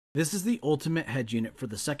This is the ultimate head unit for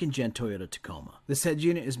the second gen Toyota Tacoma. This head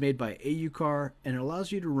unit is made by AuCAR and it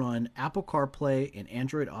allows you to run Apple CarPlay and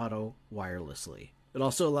Android Auto wirelessly. It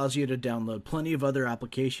also allows you to download plenty of other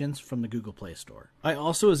applications from the Google Play Store. I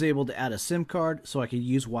also was able to add a SIM card so I could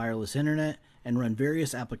use wireless internet and run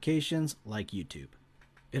various applications like YouTube.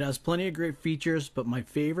 It has plenty of great features, but my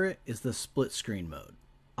favorite is the split screen mode.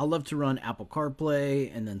 I love to run Apple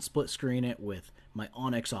CarPlay and then split screen it with my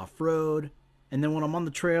onX Off-Road. And then when I'm on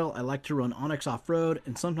the trail, I like to run onX Off-Road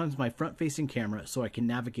and sometimes my front-facing camera so I can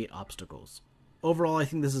navigate obstacles. Overall, I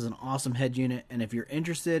think this is an awesome head unit, and if you're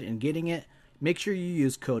interested in getting it, make sure you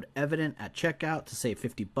use code EVIDENT at checkout to save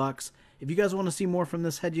 $50. If you guys want to see more from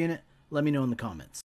this head unit, let me know in the comments.